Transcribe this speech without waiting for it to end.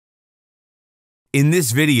In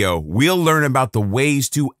this video, we'll learn about the ways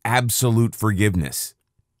to absolute forgiveness.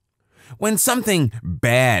 When something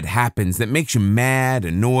bad happens that makes you mad,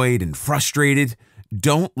 annoyed, and frustrated,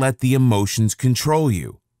 don't let the emotions control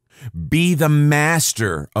you. Be the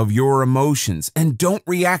master of your emotions and don't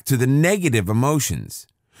react to the negative emotions.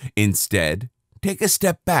 Instead, take a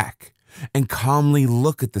step back and calmly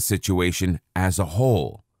look at the situation as a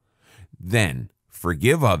whole. Then,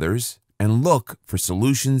 forgive others and look for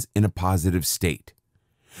solutions in a positive state.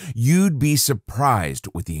 You'd be surprised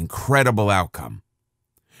with the incredible outcome.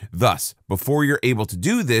 Thus, before you're able to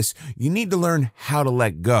do this, you need to learn how to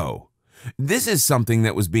let go. This is something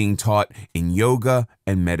that was being taught in yoga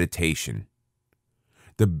and meditation.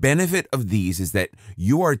 The benefit of these is that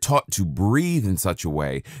you are taught to breathe in such a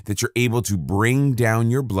way that you're able to bring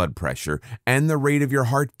down your blood pressure and the rate of your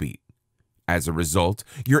heartbeat. As a result,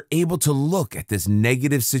 you're able to look at this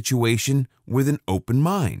negative situation with an open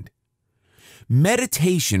mind.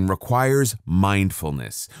 Meditation requires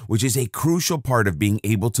mindfulness, which is a crucial part of being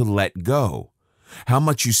able to let go. How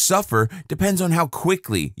much you suffer depends on how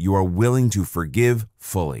quickly you are willing to forgive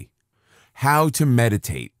fully. How to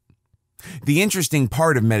meditate. The interesting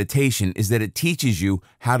part of meditation is that it teaches you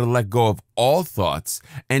how to let go of all thoughts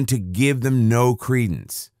and to give them no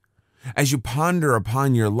credence. As you ponder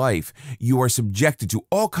upon your life, you are subjected to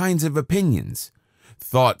all kinds of opinions.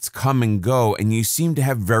 Thoughts come and go, and you seem to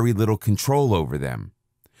have very little control over them.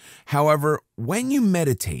 However, when you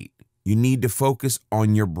meditate, you need to focus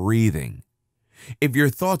on your breathing. If your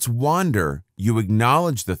thoughts wander, you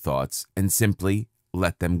acknowledge the thoughts and simply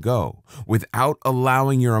let them go, without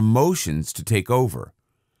allowing your emotions to take over.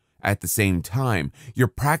 At the same time, you're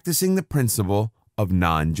practicing the principle of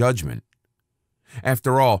non-judgment.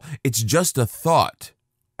 After all, it's just a thought,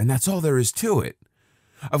 and that's all there is to it.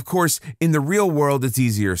 Of course, in the real world, it's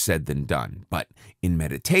easier said than done, but in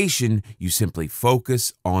meditation, you simply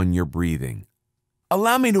focus on your breathing.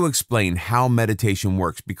 Allow me to explain how meditation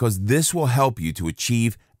works because this will help you to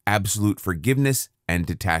achieve absolute forgiveness and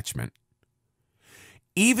detachment.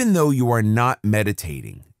 Even though you are not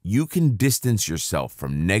meditating, you can distance yourself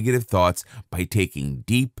from negative thoughts by taking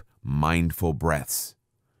deep, mindful breaths.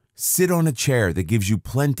 Sit on a chair that gives you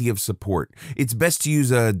plenty of support. It's best to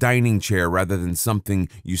use a dining chair rather than something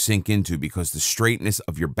you sink into because the straightness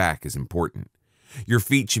of your back is important. Your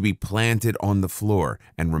feet should be planted on the floor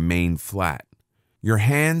and remain flat. Your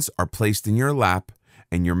hands are placed in your lap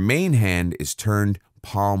and your main hand is turned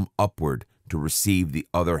palm upward to receive the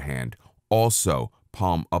other hand, also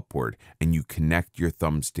palm upward, and you connect your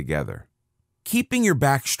thumbs together. Keeping your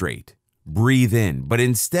back straight, breathe in, but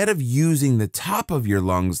instead of using the top of your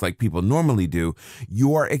lungs like people normally do,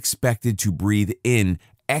 you are expected to breathe in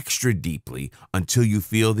extra deeply until you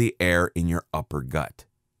feel the air in your upper gut.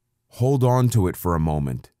 Hold on to it for a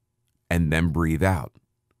moment and then breathe out.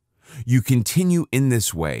 You continue in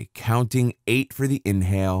this way, counting 8 for the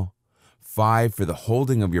inhale, 5 for the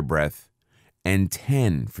holding of your breath, and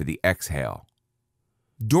 10 for the exhale.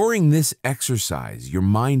 During this exercise, your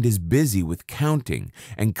mind is busy with counting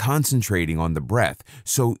and concentrating on the breath,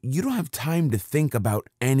 so you don't have time to think about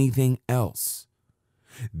anything else.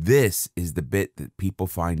 This is the bit that people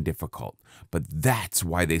find difficult, but that's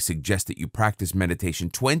why they suggest that you practice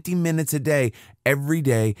meditation 20 minutes a day, every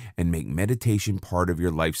day, and make meditation part of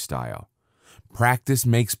your lifestyle. Practice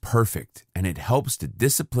makes perfect, and it helps to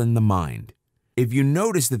discipline the mind. If you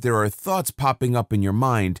notice that there are thoughts popping up in your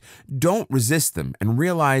mind, don't resist them and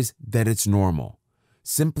realize that it's normal.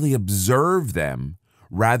 Simply observe them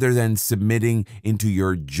rather than submitting into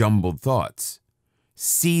your jumbled thoughts.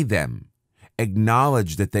 See them,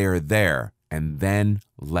 acknowledge that they are there, and then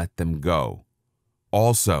let them go.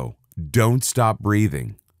 Also, don't stop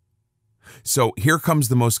breathing. So here comes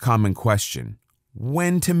the most common question: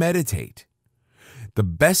 when to meditate? The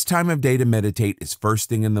best time of day to meditate is first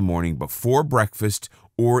thing in the morning before breakfast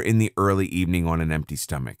or in the early evening on an empty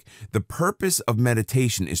stomach. The purpose of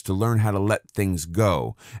meditation is to learn how to let things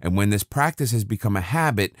go, and when this practice has become a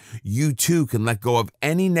habit, you too can let go of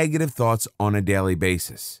any negative thoughts on a daily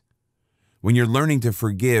basis. When you're learning to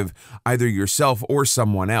forgive either yourself or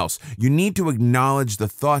someone else, you need to acknowledge the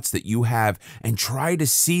thoughts that you have and try to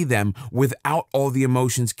see them without all the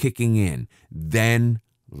emotions kicking in. Then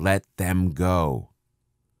let them go.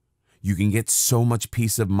 You can get so much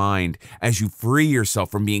peace of mind as you free yourself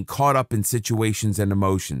from being caught up in situations and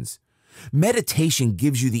emotions. Meditation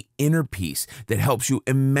gives you the inner peace that helps you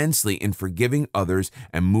immensely in forgiving others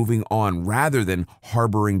and moving on rather than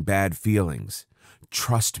harboring bad feelings.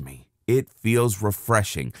 Trust me, it feels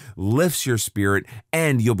refreshing, lifts your spirit,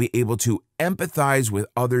 and you'll be able to empathize with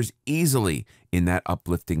others easily in that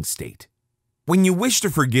uplifting state. When you wish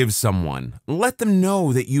to forgive someone, let them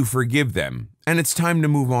know that you forgive them and it's time to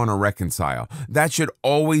move on or reconcile. That should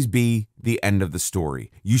always be the end of the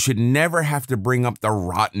story. You should never have to bring up the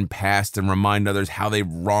rotten past and remind others how they've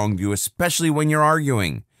wronged you, especially when you're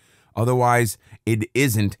arguing. Otherwise, it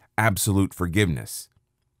isn't absolute forgiveness.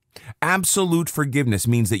 Absolute forgiveness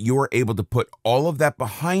means that you are able to put all of that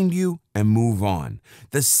behind you and move on.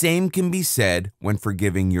 The same can be said when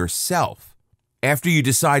forgiving yourself. After you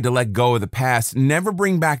decide to let go of the past, never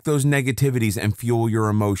bring back those negativities and fuel your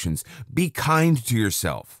emotions. Be kind to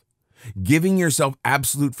yourself. Giving yourself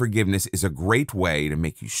absolute forgiveness is a great way to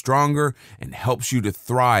make you stronger and helps you to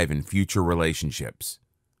thrive in future relationships.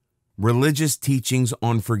 Religious teachings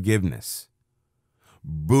on forgiveness.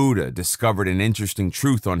 Buddha discovered an interesting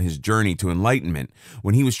truth on his journey to enlightenment.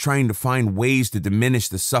 When he was trying to find ways to diminish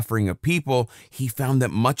the suffering of people, he found that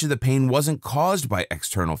much of the pain wasn't caused by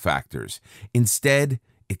external factors. Instead,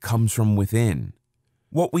 it comes from within.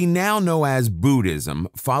 What we now know as Buddhism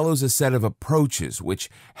follows a set of approaches which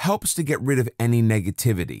helps to get rid of any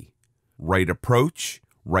negativity. Right approach,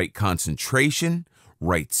 right concentration,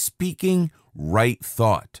 right speaking, right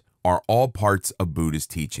thought are all parts of Buddha's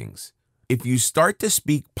teachings. If you start to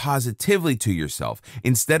speak positively to yourself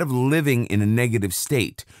instead of living in a negative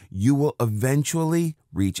state, you will eventually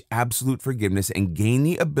reach absolute forgiveness and gain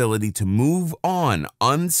the ability to move on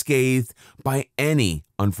unscathed by any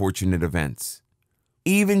unfortunate events.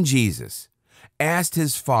 Even Jesus asked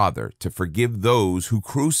his Father to forgive those who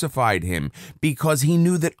crucified him because he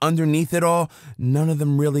knew that underneath it all, none of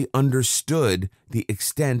them really understood the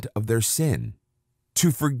extent of their sin.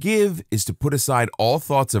 To forgive is to put aside all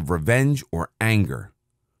thoughts of revenge or anger.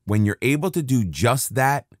 When you're able to do just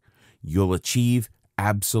that, you'll achieve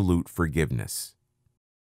absolute forgiveness.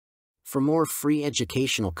 For more free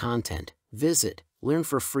educational content, visit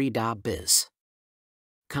learnforfree.biz.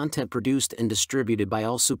 Content produced and distributed by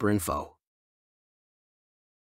AllSuperInfo.